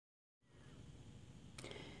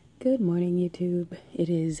Good morning, YouTube. It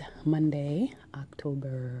is Monday,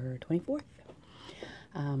 October 24th.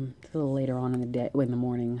 It's a little later on in the day, in the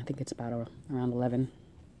morning. I think it's about around 11.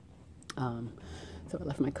 So I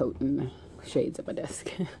left my coat and the shades at my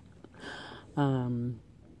desk.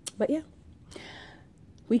 But yeah,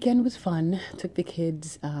 weekend was fun. Took the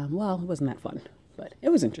kids. Well, it wasn't that fun, but it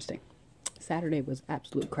was interesting. Saturday was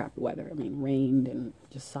absolute crap weather. I mean, rained and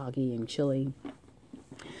just soggy and chilly.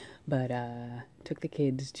 But took the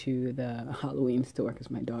kids to the Halloween store because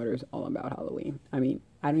my daughter's all about Halloween. I mean,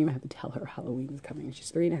 I don't even have to tell her Halloween is coming.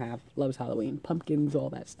 She's 3.5, loves Halloween, pumpkins, all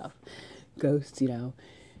that stuff. Ghosts, you know.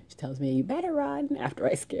 She tells me, you better run, after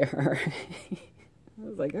I scare her. I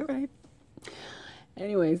was like, all right.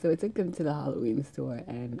 Anyway, so I took them to the Halloween store,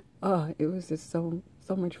 and it was just so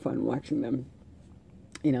much fun watching them.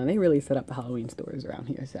 You know, they really set up the Halloween stores around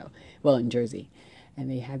here, well, in Jersey. And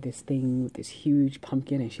they had this thing with this huge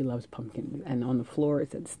pumpkin, and she loves pumpkins. And on the floor,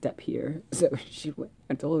 it said, step here. So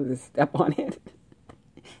I told her to step on it.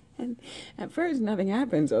 And at first, nothing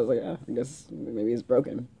happened. So I was like, oh, I guess maybe it's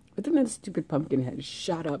broken. But then that stupid pumpkin head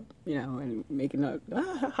shot up, you know, and making a,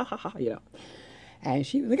 you know. And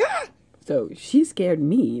she was like, ah! So she scared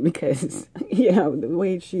me because, you know, the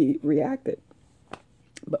way she reacted.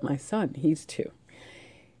 But my son, he's 2.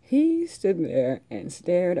 He stood there and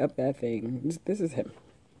stared up that thing. This is him.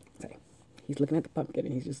 He's looking at the pumpkin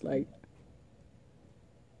and he's just like...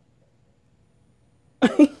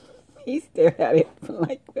 He stared at it for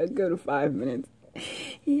like a good 5 minutes.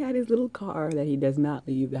 He had his little car that he does not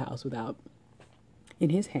leave the house without in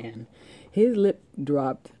his hand. His lip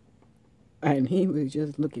dropped and he was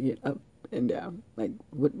just looking it up and down. Like,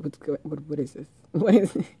 what is this? What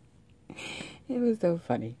is it? It was so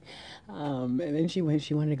funny. And then she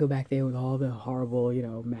wanted to go back there with all the horrible, you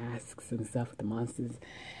know, masks and stuff with the monsters.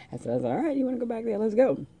 And so I was like, all right, you want to go back there? Let's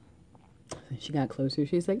go. And she got closer.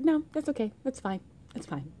 She's like, no, that's okay. That's fine. That's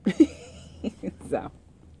fine. So,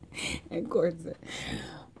 and of course, the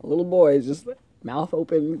little boy is just mouth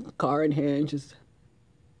open, car in hand, just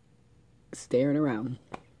staring around.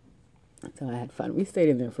 So I had fun. We stayed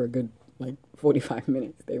in there for a good, 45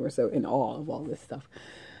 minutes. They were so in awe of all this stuff.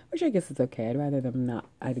 Which I guess is okay. I'd rather them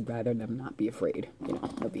not be afraid, you know,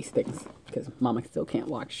 of these things. Because Mama still can't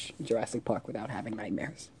watch Jurassic Park without having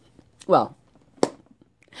nightmares. Well,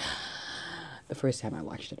 the first time I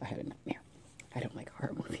watched it, I had a nightmare. I don't like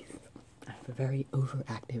horror movies. I have a very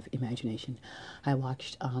overactive imagination. I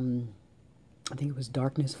watched, I think it was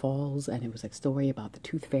Darkness Falls, and it was a story about the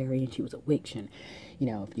tooth fairy, and she was a witch, and, you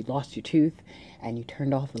know, if you lost your tooth and you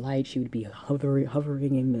turned off the light, she would be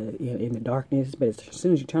hovering in the darkness, but as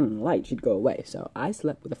soon as you turn on the light, she'd go away. So I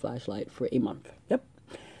slept with a flashlight for a month. Yep,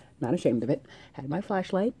 not ashamed of it. Had my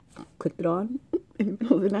flashlight, clicked it on in the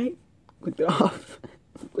middle of the night, clicked it off,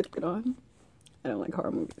 clicked it on. I don't like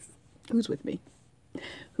horror movies. Who's with me?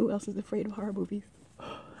 Who else is afraid of horror movies?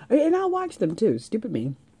 And I'll watch them too, stupid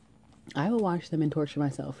me. I will watch them and torture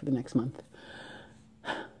myself for the next month.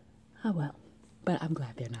 Oh well, but I'm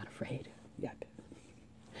glad they're not afraid yet.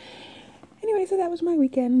 Anyway, so that was my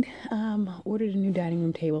weekend. Ordered a new dining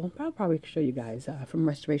room table. I'll probably show you guys from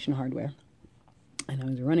Restoration Hardware. And I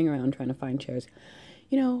was running around trying to find chairs.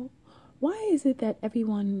 You know, why is it that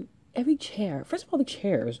every chair, first of all, the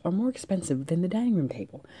chairs are more expensive than the dining room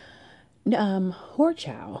table?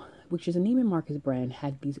 Horchow, which is a Neiman Marcus brand,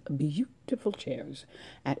 had these beautiful chairs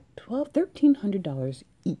at $1,300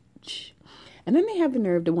 each. And then they have the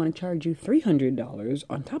nerve to want to charge you $300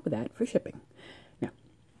 on top of that for shipping. Now,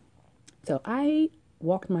 so I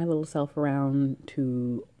walked my little self around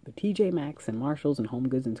to the TJ Maxx and Marshalls and Home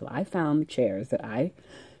Goods until I found the chairs that I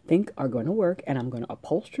think are going to work, and I'm going to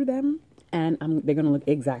upholster them, and they're going to look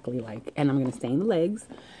exactly like, and I'm going to stain the legs,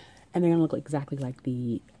 and they're going to look exactly like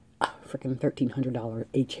the freaking $1,300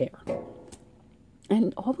 a chair.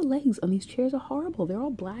 And all the legs on these chairs are horrible. They're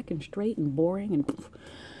all black and straight and boring.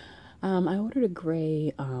 And I ordered a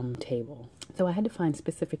gray table, so I had to find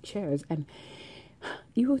specific chairs. And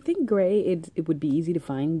you would think gray, it would be easy to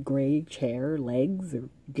find gray chair legs or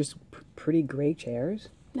just pretty gray chairs.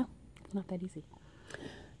 No, it's not that easy.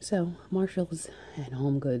 So Marshalls and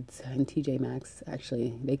Home Goods and TJ Maxx,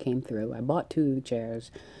 actually, they came through. I bought 2 of the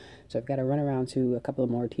chairs. So I've got to run around to a couple of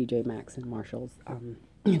more TJ Maxx and Marshalls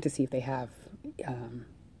to see if they have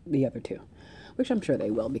the other 2, which I'm sure they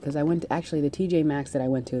will, because I went to, actually, the TJ Maxx that I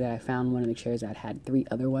went to, that I found one of the chairs that had 3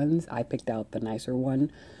 other ones. I picked out the nicer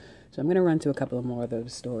one. So I'm going to run to a couple of more of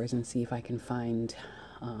those stores and see if I can find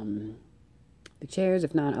the chairs.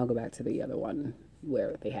 If not, I'll go back to the other one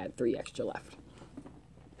where they had 3 extra left.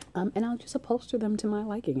 And I'll just upholster them to my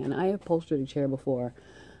liking. And I upholstered a chair before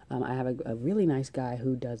I have a really nice guy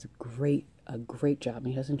who does a great job.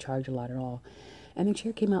 He doesn't charge a lot at all. And the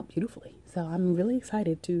chair came out beautifully. So I'm really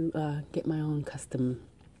excited to get my own custom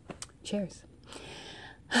chairs.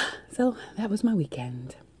 So that was my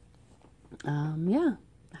weekend. Yeah.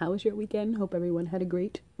 How was your weekend? Hope everyone had a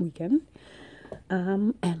great weekend.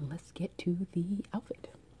 And let's get to the outfit.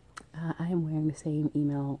 I am wearing the same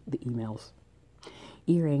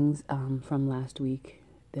earrings from last week.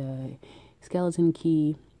 The skeleton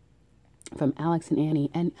key from Alex and Annie.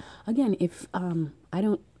 And again, if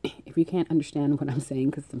you can't understand what I'm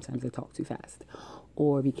saying, because sometimes I talk too fast,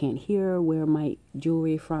 or if you can't hear where my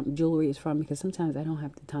jewelry is from, because sometimes I don't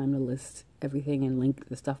have the time to list everything and link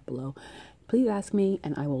the stuff below, please ask me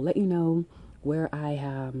and I will let you know where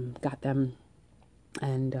I got them,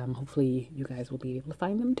 and hopefully you guys will be able to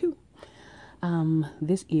find them too.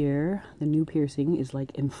 This ear, the new piercing is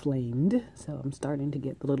like inflamed, so I'm starting to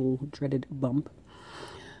get the little dreaded bump.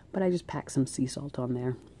 But I just packed some sea salt on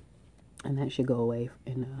there, and that should go away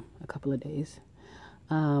in a couple of days.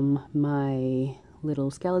 My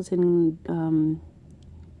little skeleton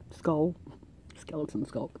skull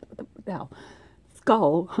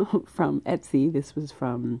from Etsy. This was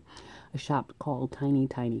from a shop called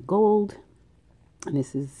Tiny Gold, and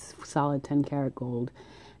this is solid 10 karat gold.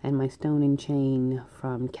 And my stone and chain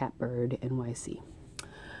from Catbird NYC.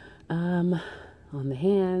 On the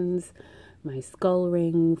hands, my skull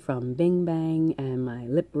ring from Bing Bang and my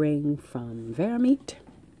lip ring from Verameet.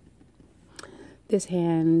 This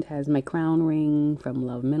hand has my crown ring from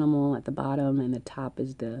Love Minimal at the bottom, and the top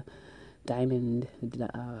is the diamond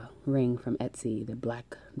ring from Etsy, the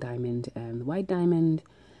black diamond and the white diamond.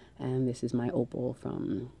 And this is my opal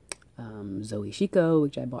from Zoe Chico,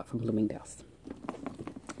 which I bought from Bloomingdale's.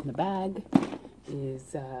 The bag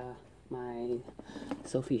is my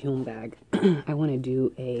Sophie Hume bag. I want to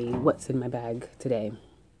do a what's in my bag today.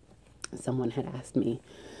 Someone had asked me,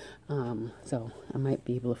 so I might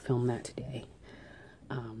be able to film that today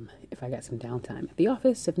if I got some downtime at the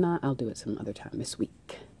office. If not, I'll do it some other time this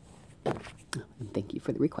week. And thank you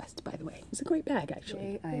for the request, by the way. It's a great bag,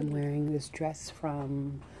 actually. I am wearing this dress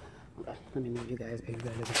from... Let me move you guys. I can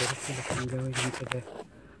go into the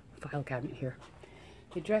file cabinet here.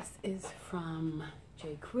 The dress is from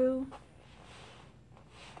J. Crew.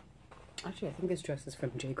 Actually, I think this dress is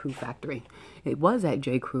from J. Crew Factory. It was at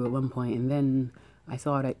J. Crew at one point, and then I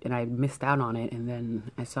saw it, and I missed out on it, and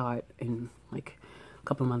then I saw it in, like, a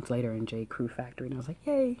couple months later in J. Crew Factory, and I was like,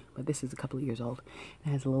 yay! But this is a couple of years old. It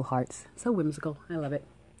has little hearts. So whimsical. I love it.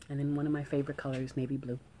 And then one of my favorite colors, navy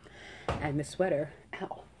blue. And the sweater.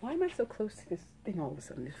 Ow. Why am I so close to this thing all of a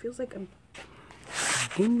sudden? It feels like I'm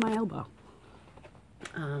in my elbow.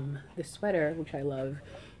 The sweater, which I love,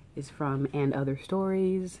 is from And Other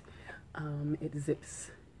Stories. It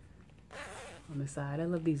zips on the side. I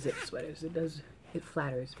love these zip sweaters. It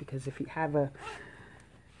flatters, because if you have a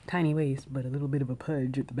tiny waist but a little bit of a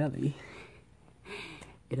pudge at the belly,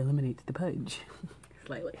 it eliminates the pudge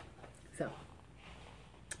slightly. So,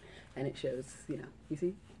 and it shows, you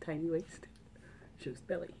see, tiny waist shows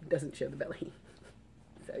belly. It doesn't show the belly.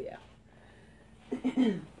 So yeah.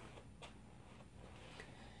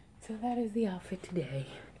 So that is the outfit today.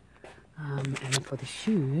 And for the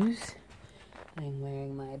shoes, I'm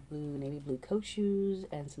wearing my navy blue coat shoes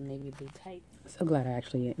and some navy blue tights. So glad I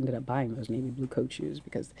actually ended up buying those navy blue coat shoes,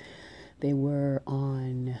 because they were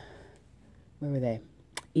on, where were they?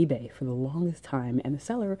 eBay for the longest time, and the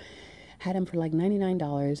seller had them for like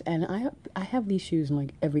 $99. And I have these shoes in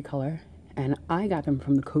like every color, and I got them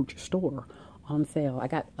from the Coach store on sale. I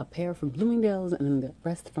got a pair from Bloomingdale's and then the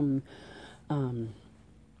rest from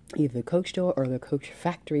either the Coach store or the Coach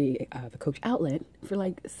factory, the Coach outlet, for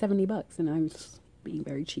like $70. And I was being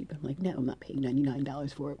very cheap. I'm like, no, I'm not paying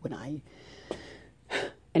 $99 for it when I...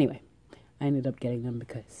 Anyway, I ended up getting them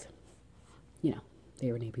because,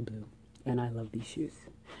 they were navy blue. And I love these shoes.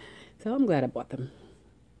 So I'm glad I bought them.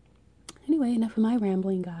 Anyway, enough of my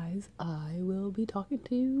rambling, guys. I will be talking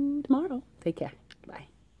to you tomorrow. Take care. Bye.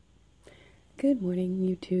 Good morning,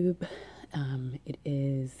 YouTube. It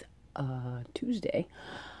is Tuesday,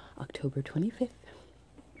 October 25th.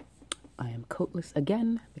 I am coatless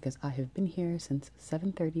again because I have been here since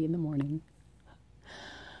 7:30 in the morning.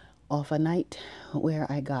 Off a night where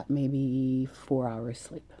I got maybe 4 hours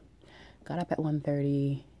sleep. Got up at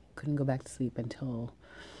 1:30, couldn't go back to sleep until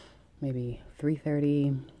maybe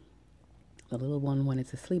 3:30. The little one wanted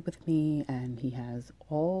to sleep with me, and he has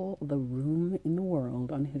all the room in the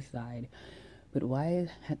world on his side. But why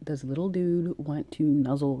does little dude want to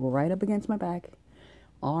nuzzle right up against my back,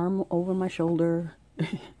 arm over my shoulder?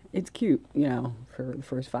 It's cute, for the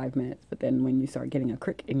first 5 minutes. But then when you start getting a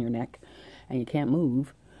crick in your neck and you can't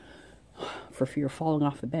move, for fear of falling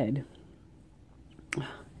off the bed.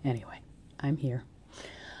 Anyway, I'm here.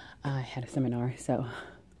 I had a seminar, so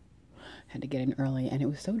I had to get in early, and it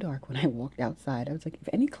was so dark when I walked outside. I was like, if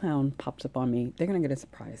any clown pops up on me, they're going to get a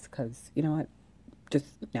surprise, because, you know what, just,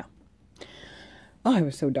 no. Oh, it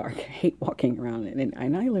was so dark. I hate walking around,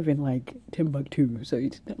 and I live in, like, Timbuktu, so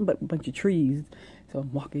it's nothing but a bunch of trees, so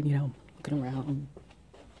I'm walking, you know, looking around.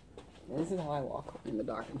 This is how I walk in the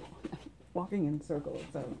dark, walking in circles,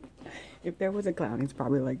 so if there was a clown, he's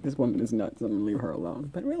probably like, this woman is nuts, I'm going to leave her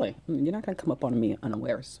alone. But really, you're not going to come up on me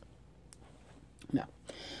unawares. No.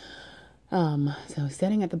 So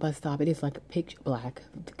standing at the bus stop, it is like pitch black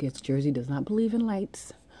because Jersey does not believe in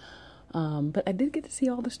lights. But I did get to see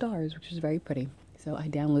all the stars, which was very pretty. So I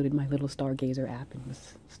downloaded my little stargazer app and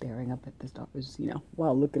was staring up at the stars, you know,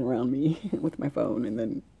 while looking around me with my phone and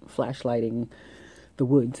then flashlighting the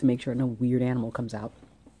woods to make sure no weird animal comes out.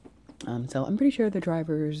 So I'm pretty sure the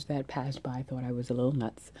drivers that passed by thought I was a little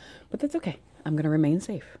nuts, but that's okay. I'm going to remain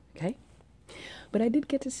safe, okay? But I did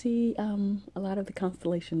get to see a lot of the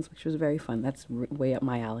constellations, which was very fun. That's way up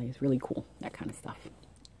my alley. It's really cool, that kind of stuff.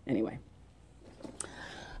 Anyway,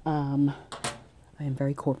 I am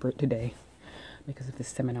very corporate today because of this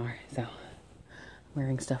seminar, so I'm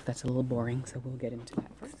wearing stuff that's a little boring, so we'll get into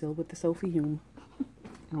that. Still with the Sophie Hume,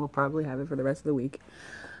 and we'll probably have it for the rest of the week.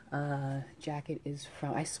 Jacket is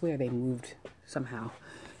from, I swear they moved somehow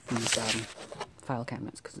these file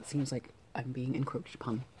cabinets because it seems like I'm being encroached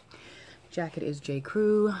upon. Jacket is J.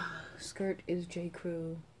 Crew, skirt is J.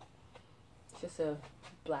 Crew. It's just a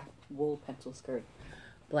black wool pencil skirt,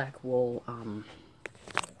 black wool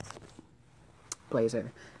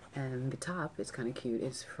blazer, and the top is kind of cute.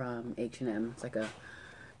 It's from H&M. It's like a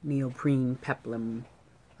neoprene peplum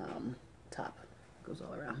top. Goes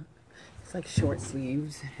all around. It's like short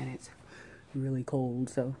sleeves, and it's really cold.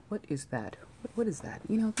 So what is that? What is that?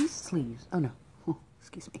 You know, these sleeves. Oh no. Oh,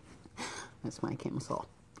 excuse me. That's my camisole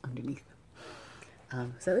underneath.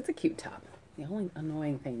 So it's a cute top. The only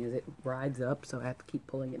annoying thing is it rides up, so I have to keep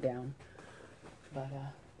pulling it down. But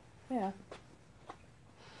yeah.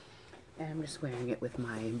 And I'm just wearing it with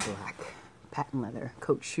my black patent leather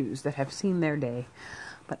Coach shoes that have seen their day,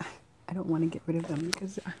 but I don't want to get rid of them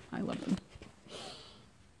because I love them.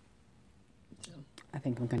 I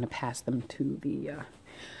think I'm going to pass them to the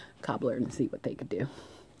cobbler and see what they could do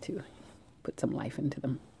to put some life into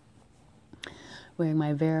them. Wearing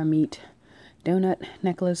my Vera Meat donut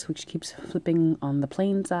necklace, which keeps flipping on the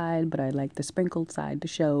plain side, but I like the sprinkled side to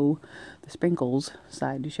show, the sprinkles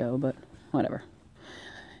side to show, but whatever.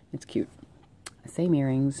 It's cute. Same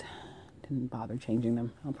earrings. Didn't bother changing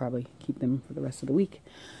them. I'll probably keep them for the rest of the week.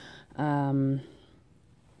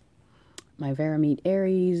 My Vera Meat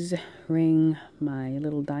Aries ring, my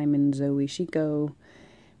little diamond Zoe Chico,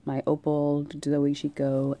 my opal Zoe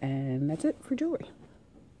Chico, and that's it for jewelry.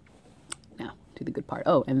 Now, to the good part.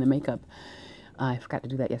 Oh, and the makeup. I forgot to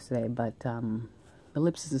do that yesterday, but the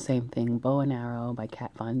lips is the same thing. Bow and Arrow by Kat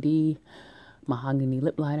Von D, Mahogany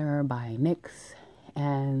Lip Liner by NYX,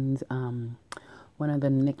 and one of the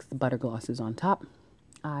NYX butter glosses on top.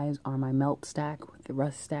 Eyes are my Melt stack with the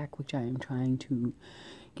Rust stack, which I am trying to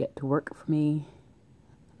get to work for me.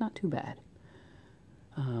 Not too bad.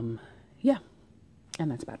 Yeah, and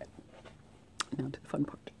that's about it. Now to the fun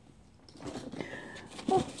part.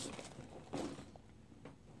 Oh.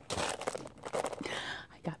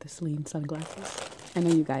 I got the Celine sunglasses. I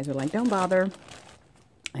know you guys are like, don't bother.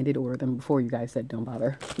 I did order them before you guys said don't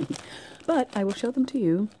bother. But I will show them to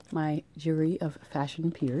you, my jury of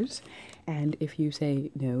fashion peers. And if you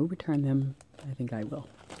say no, return them, I think I will.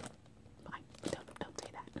 Fine, don't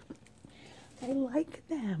say that. I like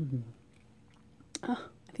them. I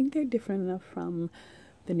think they're different enough from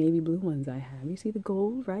the navy blue ones I have. You see the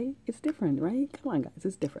gold, right? It's different, right? Come on, guys,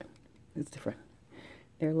 it's different. It's different.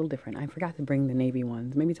 They're a little different. I forgot to bring the navy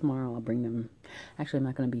ones. Maybe tomorrow I'll bring them. Actually, I'm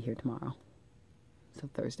not going to be here tomorrow. So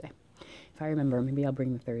Thursday. If I remember, maybe I'll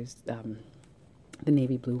bring the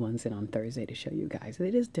navy blue ones in on Thursday to show you guys.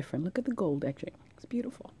 It is different. Look at the gold etching. It's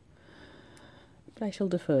beautiful. But I shall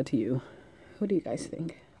defer to you. What do you guys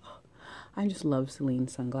think? I just love Celine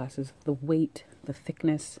sunglasses. The weight, the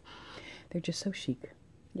thickness. They're just so chic.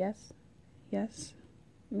 Yes? Yes?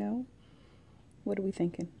 No? What are we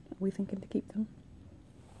thinking? Are we thinking to keep them?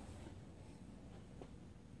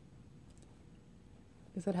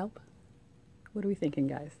 Does that help? What are we thinking,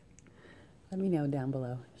 guys? Let me know down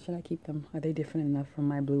below. Should I keep them? Are they different enough from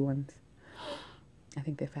my blue ones? I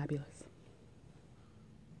think they're fabulous.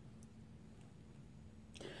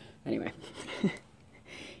 Anyway,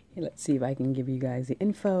 let's see if I can give you guys the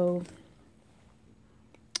info.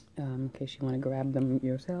 In case you want to grab them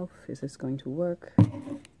yourself. Is this going to work?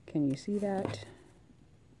 Can you see that?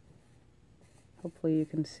 Hopefully you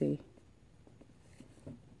can see.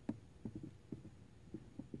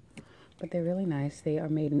 But they're really nice. They are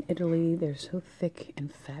made in Italy. They're so thick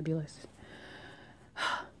and fabulous.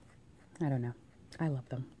 I don't know. I love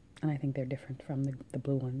them. And I think they're different from the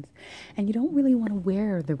blue ones. And you don't really want to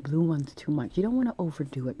wear the blue ones too much. You don't want to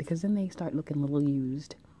overdo it because then they start looking a little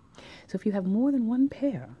used. So if you have more than one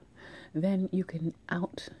pair, then you can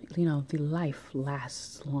the life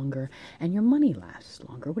lasts longer and your money lasts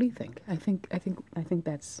longer. What do you think? I think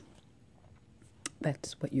that's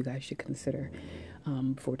what you guys should consider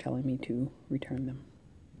before telling me to return them.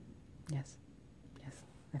 Yes,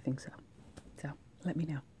 I think so. So let me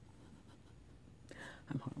know.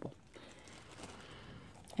 I'm horrible.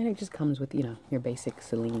 And it just comes with, your basic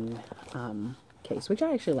Celine case, which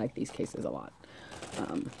I actually like these cases a lot.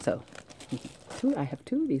 So I have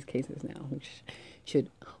 2 of these cases now, which should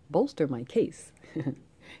bolster my case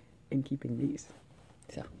in keeping these.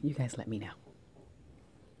 So you guys let me know.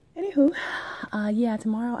 Anywho, yeah,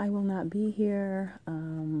 tomorrow I will not be here.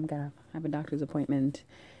 Gotta have a doctor's appointment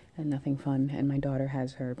and nothing fun. And my daughter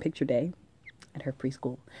has her picture day at her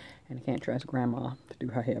preschool, and I can't trust Grandma to do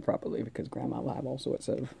her hair properly because Grandma will have all sorts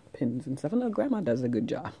of pins and stuff. And look, Grandma does a good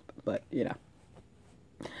job, but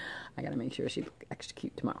I gotta make sure she looks extra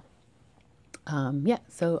cute tomorrow. Yeah,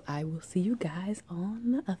 so I will see you guys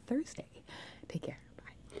on a Thursday. Take care.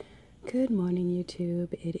 Bye. Good morning,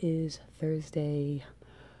 YouTube. It is Thursday,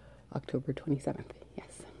 October 27th.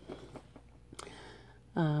 Yes.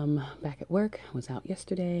 Back at work. Was out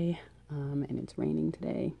yesterday, and it's raining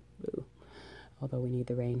today. Boo. Although we need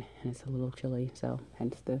the rain, and it's a little chilly, so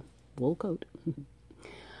hence the wool coat.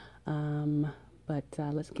 But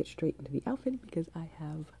let's get straight into the outfit because I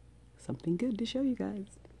have something good to show you guys.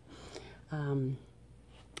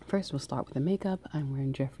 First, we'll start with the makeup. I'm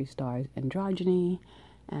wearing Jeffree Star's Androgyny,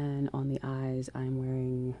 and on the eyes, I'm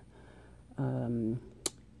wearing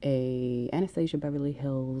a Anastasia Beverly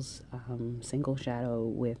Hills single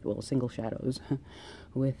shadows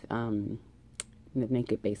with the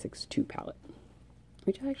Naked Basics 2 palette,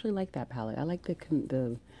 which I actually like that palette. I like the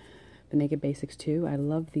Naked Basics 2. I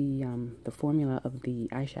love the formula of the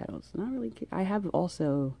eyeshadows. Not really. I have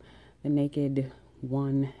also the Naked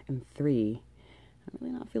 1 and 3. I'm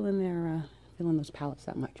really not feeling those palettes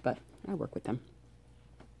that much, but I work with them.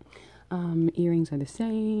 Earrings are the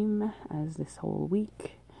same as this whole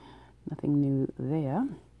week. Nothing new there.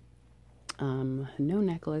 No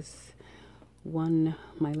necklace. My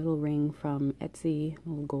little ring from Etsy,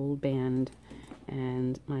 little gold band,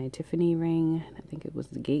 and my Tiffany ring. I think it was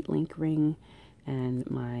the Gate Link ring, and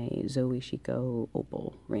my Zoe Chico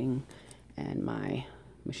opal ring, and my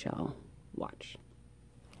Michelle watch.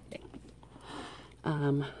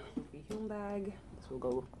 Perfume bag. This will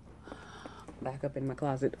go back up in my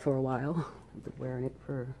closet for a while. I've been wearing it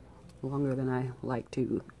for longer than I like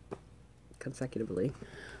to consecutively.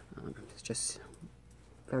 It's just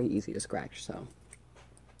very easy to scratch. So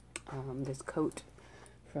this coat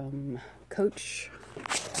from Coach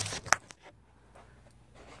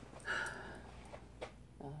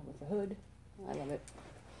with the hood. I love it.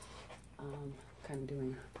 Kind of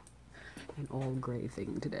doing an all gray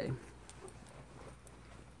thing today.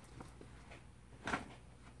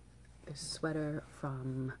 This sweater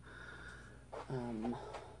from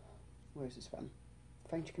where's this from?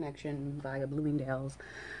 French Connection by Bloomingdale's.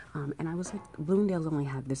 And I was like, Bloomingdale's only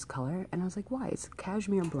had this color, and I was like, why? It's a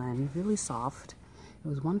cashmere blend, really soft. It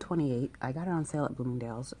was $128. I got it on sale at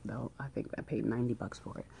Bloomingdale's, though. I think I paid $90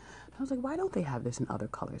 for it. I was like, why don't they have this in other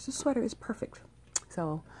colors? This sweater is perfect.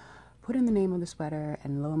 So put in the name of the sweater,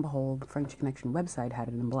 and lo and behold, the French Connection website had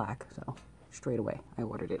it in black. So straight away, I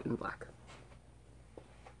ordered it in black.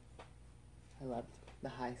 I love the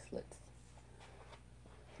high slits.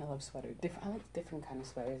 I love sweaters. I like different kind of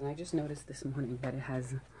sweaters, and I just noticed this morning that it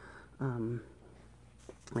has,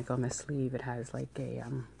 like on the sleeve, it has like a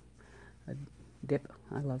dip.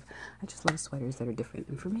 I just love sweaters that are different.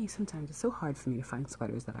 And for me, sometimes it's so hard for me to find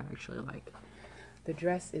sweaters that I actually like. The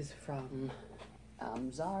dress is from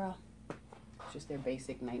Zara. It's just their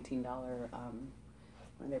basic $19, one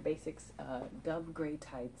of their basics, Dove Gray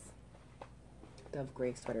tights. Dove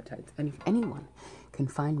Gray sweater tights. And if anyone can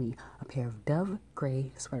find me a pair of Dove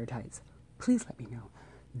Gray sweater tights, please let me know.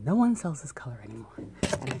 No one sells this color anymore.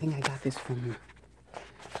 And I think I got this from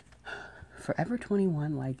Forever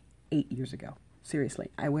 21 like 8 years ago.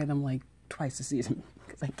 Seriously, I wear them like twice a season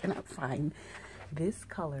because I cannot find this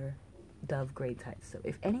color Dove Gray tights. So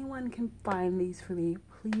if anyone can find these for me,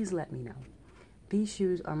 please let me know. These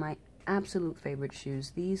shoes are my absolute favorite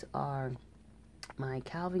shoes. These are my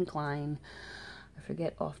Calvin Klein I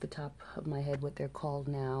forget off the top of my head what they're called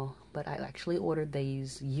now, but I actually ordered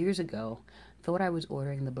these years ago. Thought I was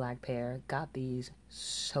ordering the black pair, got these,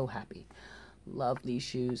 so happy. Love these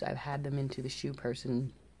shoes. I've had them into the shoe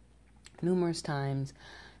person numerous times.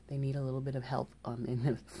 They need a little bit of help in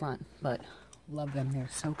the front, but love them. They're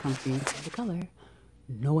so comfy. The color,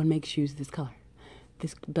 no one makes shoes this color.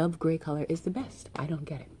 This dove gray color is the best. I don't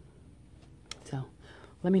get it. So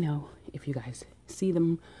let me know if you guys see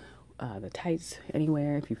them, the tights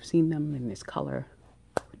anywhere, if you've seen them in this color.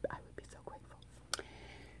 I would be so grateful.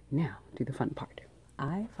 Now to the fun part.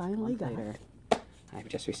 I finally got it. I've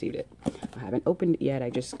just received it. I haven't opened it yet. I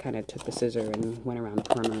just kind of took the scissor and went around the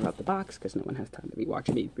perimeter of the box because no one has time to be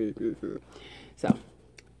watching me. So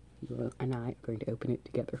you and I are going to open it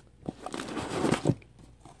together.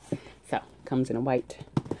 So comes in a white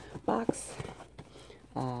box.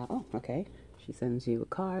 Oh, okay. She sends you a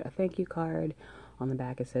card, a thank you card. On the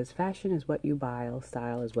back it says, "Fashion is what you buy,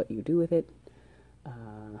 style is what you do with it."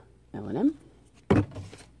 EllandEmm.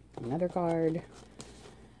 Another card.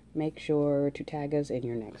 Make sure to tag us in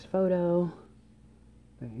your next photo.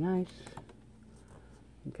 Very nice.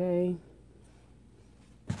 Okay.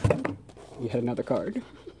 Yet another card.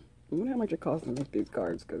 I wonder how much it costs to make these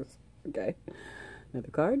cards, because, okay. Another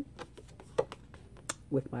card.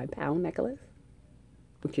 With my pound necklace.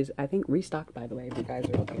 Which is, I think, restocked, by the way, if you guys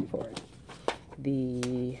are looking for it.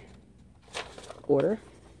 The order.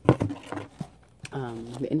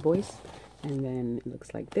 The invoice. And then it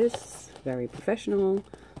looks like this. Very professional.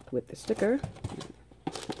 With the sticker.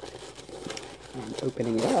 And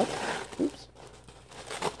opening it up. Oops.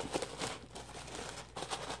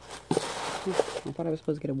 I thought I was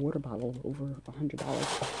supposed to get a water bottle over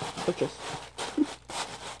 $100 purchase.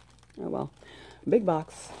 Oh well. Big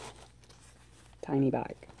box. Tiny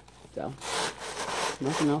bag. So,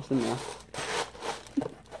 nothing else in there.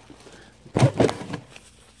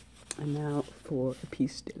 And now for a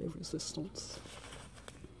piece de resistance.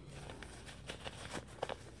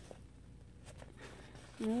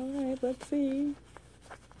 Alright, let's see.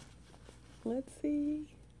 Let's see.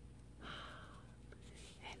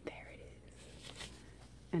 And there it is.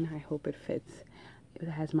 And I hope it fits. It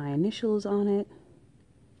has my initials on it.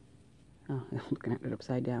 Oh, I'm looking at it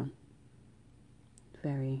upside down.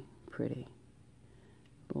 Very pretty.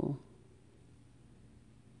 Little.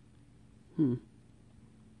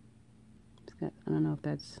 It's got, I don't know if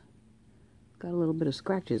that's, it's got a little bit of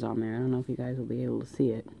scratches on there. I don't know if you guys will be able to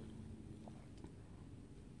see it.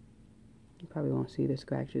 You probably won't see the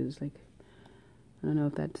scratches. Like, I don't know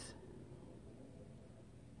if that's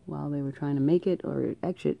while they were trying to make it or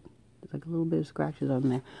etch it. There's like a little bit of scratches on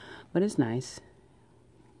there, but it's nice.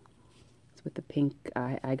 It's with the pink.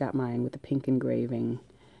 I got mine with the pink engraving,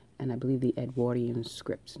 and I believe the Edwardian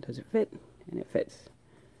scripts. Does it fit? And it fits.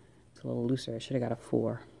 It's a little looser. I should have got a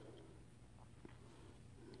 4.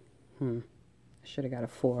 I should have got a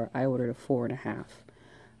 4. I ordered a 4.5.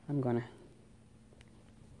 I'm gonna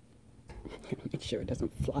make sure it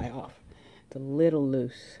doesn't fly off. It's a little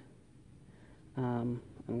loose. I'm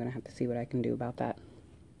gonna have to see what I can do about that.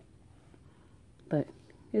 But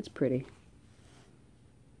it's pretty.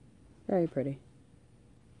 Very pretty.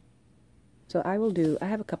 So I will do, I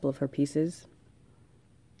have a couple of her pieces.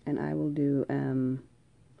 And I will do,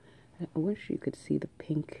 I wish you could see the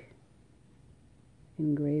pink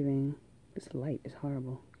engraving. This light is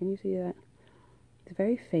horrible. Can you see that? It's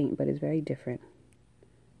very faint, but it's very different.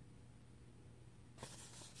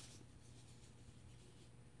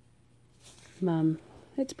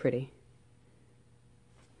 It's pretty.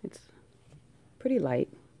 It's pretty light.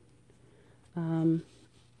 I'll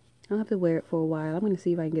have to wear it for a while. I'm going to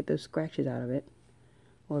see if I can get those scratches out of it.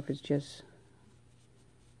 Or if it's just,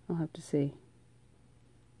 I'll have to see.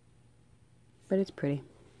 But it's pretty.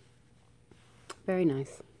 Very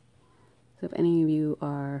nice. So if any of you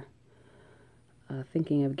are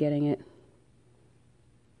thinking of getting it,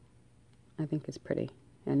 I think it's pretty.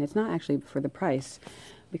 And it's not actually for the price,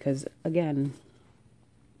 because again,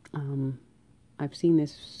 I've seen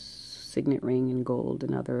this signet ring in gold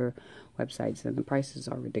and other websites, and the prices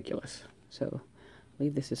are ridiculous. So I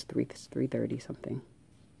believe this is $330 something.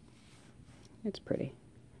 It's pretty.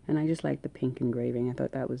 And I just like the pink engraving. I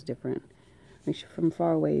thought that was different. From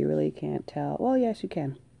far away you really can't tell. Well, yes, you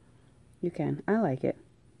can. You can. I like it.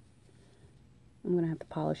 I'm going to have to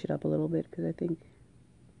polish it up a little bit, because I think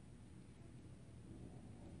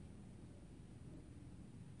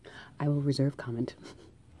I will reserve comment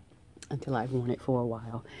until I've worn it for a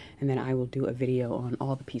while, and then I will do a video on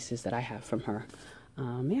all the pieces that I have from her.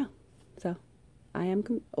 Yeah, so I am,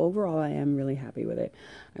 overall I am really happy with it.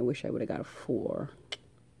 I wish I would have got a 4.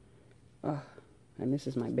 And this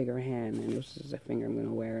is my bigger hand, and this is the finger I'm going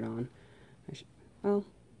to wear it on. Well,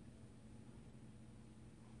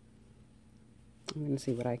 I'm going to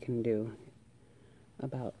see what I can do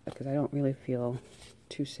about, because I don't really feel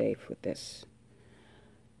too safe with this.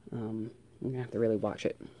 I'm going to have to really watch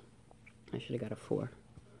it. I should have got a 4.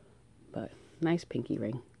 But nice pinky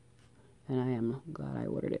ring. And I am glad I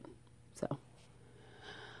ordered it. So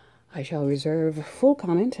I shall reserve full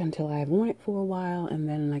comment until I have worn it for a while, and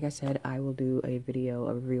then, like I said, I will do a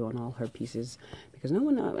review on all her pieces, because no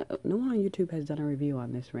one on YouTube has done a review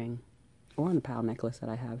on this ring, or on the PAL necklace that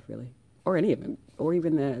I have, really, or any of them, or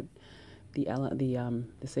even the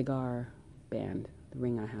cigar band, the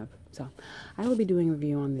ring I have. So I will be doing a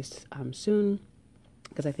review on this soon.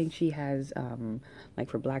 Because I think she has, like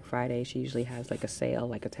for Black Friday, she usually has like a sale,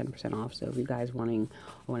 like a 10% off. So if you guys wanting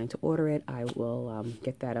to order it, I will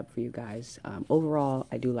get that up for you guys. Overall,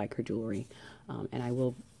 I do like her jewelry, and I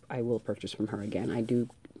will purchase from her again.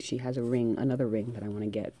 She has a ring, another ring that I want to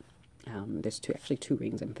get. There's actually two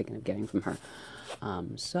rings I'm thinking of getting from her.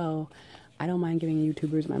 So I don't mind giving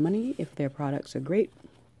YouTubers my money if their products are great.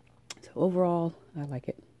 So overall, I like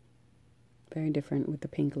it. Very different with the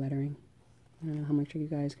pink lettering. I don't know how much of you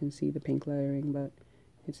guys can see the pink lettering, but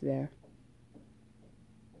it's there.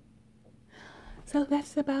 So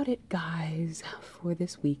that's about it, guys, for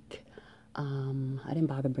this week. I didn't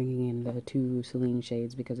bother bringing in the 2 Celine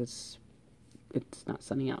shades because it's not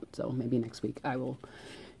sunny out. So maybe next week I will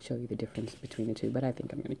show you the difference between the 2. But I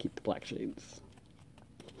think I'm going to keep the black shades.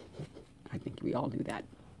 I think we all do that.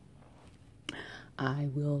 I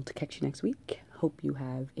will catch you next week. Hope you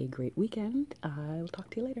have a great weekend. I will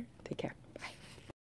talk to you later. Take care.